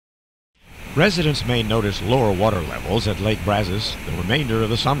Residents may notice lower water levels at Lake Brazos the remainder of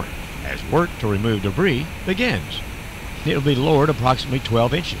the summer as work to remove debris begins. It will be lowered approximately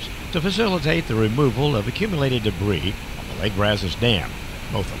 12 inches to facilitate the removal of accumulated debris on the Lake Brazos Dam,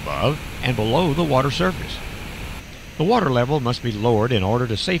 both above and below the water surface. The water level must be lowered in order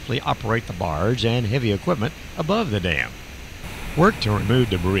to safely operate the barge and heavy equipment above the dam. Work to remove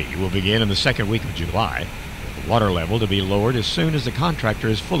debris will begin in the second week of July, with the water level to be lowered as soon as the contractor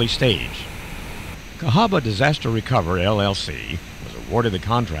is fully staged. Cahaba Disaster Recovery LLC was awarded the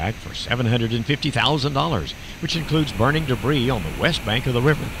contract for $750,000, which includes burning debris on the west bank of the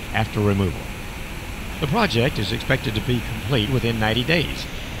river after removal. The project is expected to be complete within 90 days,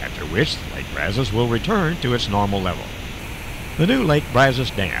 after which Lake Brazos will return to its normal level. The new Lake Brazos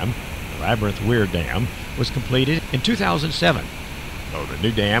Dam, the Labyrinth Weir Dam, was completed in 2007. Though the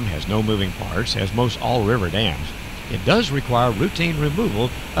new dam has no moving parts, as most all-river dams, it does require routine removal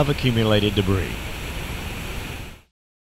of accumulated debris.